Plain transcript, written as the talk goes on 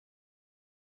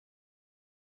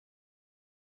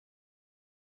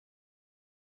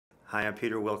Hi, I'm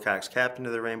Peter Willcox, Captain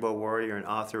of the Rainbow Warrior and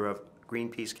author of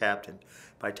Greenpeace Captain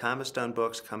by Thomas Dunn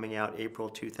Books, coming out April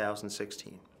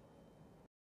 2016.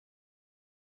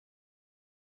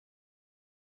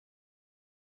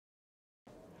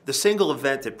 The single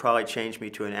event that probably changed me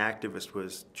to an activist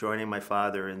was joining my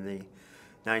father in the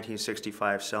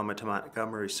 1965 Selma to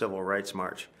Montgomery Civil Rights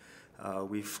March.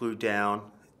 We flew down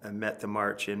and met the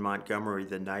march in Montgomery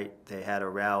the night they had a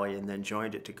rally, and then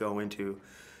joined it to go into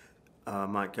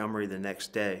Montgomery the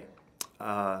next day.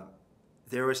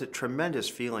 There was a tremendous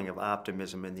feeling of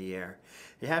optimism in the air.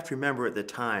 You have to remember at the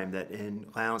time that in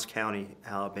Lowndes County,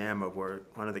 Alabama, where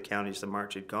one of the counties the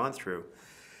march had gone through,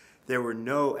 there were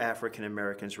no African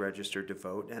Americans registered to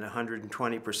vote, and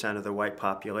 120% of the white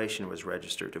population was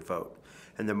registered to vote.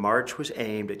 And the march was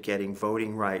aimed at getting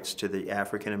voting rights to the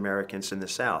African Americans in the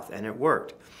South, and it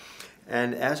worked.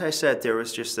 And as I said, there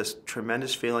was just this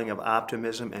tremendous feeling of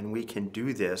optimism, and we can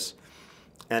do this.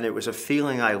 And it was a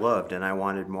feeling I loved and I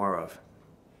wanted more of.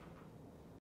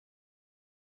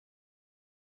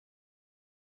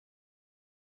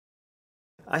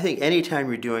 I think anytime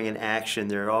you're doing an action,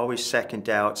 there are always second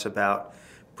doubts about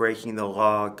breaking the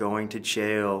law, going to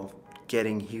jail,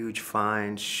 getting huge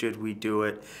fines, should we do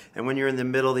it? And when you're in the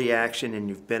middle of the action and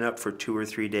you've been up for 2 or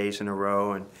 3 days in a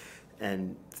row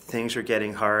and things are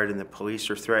getting hard and the police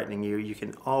are threatening you, you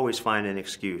can always find an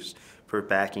excuse for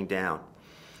backing down.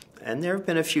 And there have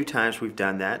been a few times we've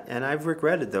done that, and I've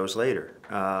regretted those later.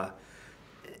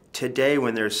 Today,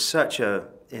 when there's such an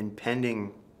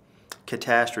impending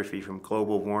catastrophe from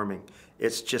global warming,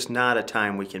 it's just not a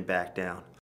time we can back down.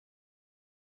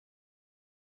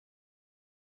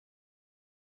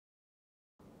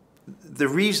 The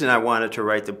reason I wanted to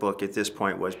write the book at this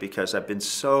point was because I've been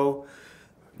so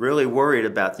really worried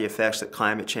about the effects that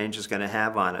climate change is going to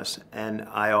have on us. And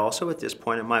I also, at this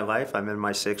point in my life, I'm in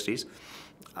my 60s,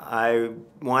 I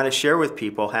want to share with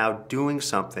people how doing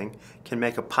something can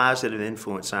make a positive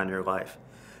influence on your life.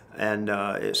 And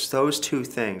it's those two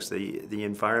things, the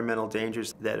environmental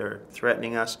dangers that are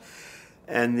threatening us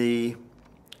and the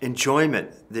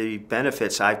enjoyment, the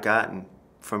benefits I've gotten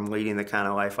from leading the kind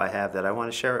of life I have, that I want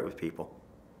to share it with people.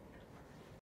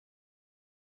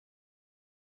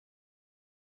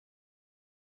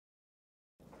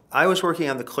 I was working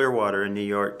on the Clearwater in New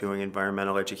York doing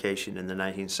environmental education in the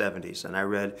 1970s, and I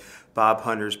read Bob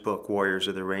Hunter's book, Warriors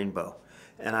of the Rainbow.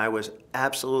 And I was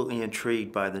absolutely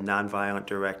intrigued by the nonviolent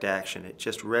direct action. It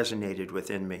just resonated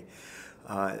within me.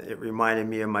 It reminded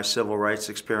me of my civil rights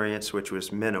experience, which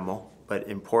was minimal but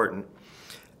important.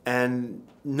 And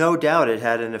no doubt it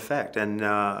had an effect. And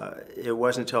it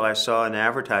wasn't until I saw an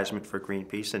advertisement for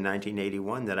Greenpeace in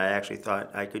 1981 that I actually thought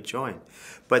I could join.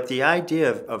 But the idea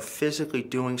of physically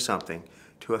doing something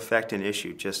to affect an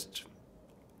issue just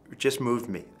moved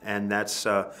me. And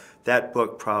that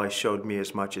book probably showed me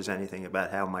as much as anything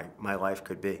about how my life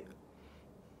could be.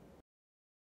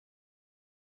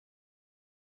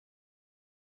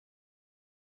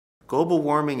 Global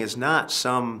warming is not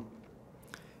some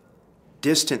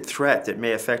distant threat that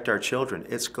may affect our children.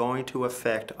 It's going to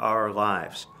affect our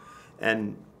lives,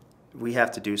 and we have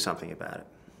to do something about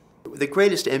it. The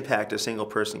greatest impact a single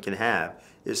person can have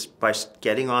is by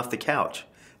getting off the couch,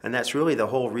 and that's really the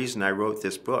whole reason I wrote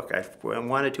this book. I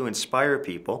wanted to inspire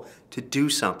people to do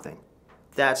something.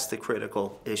 That's the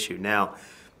critical issue. Now,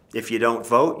 if you don't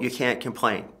vote, you can't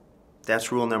complain.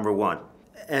 That's rule number one.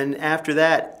 And after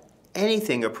that,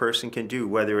 anything a person can do,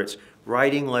 whether it's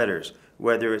writing letters,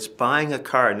 whether it's buying a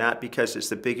car, not because it's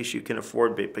the biggest you can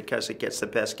afford, but because it gets the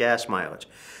best gas mileage,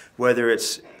 whether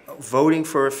it's voting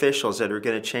for officials that are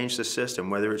going to change the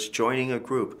system, whether it's joining a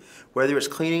group, whether it's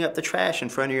cleaning up the trash in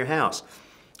front of your house.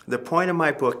 The point of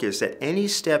my book is that any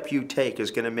step you take is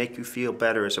going to make you feel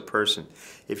better as a person.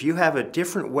 If you have a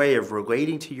different way of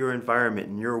relating to your environment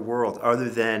and your world other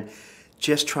than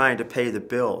just trying to pay the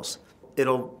bills,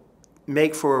 it'll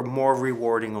make for a more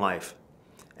rewarding life.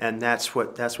 And that's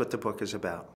what the book is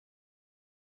about.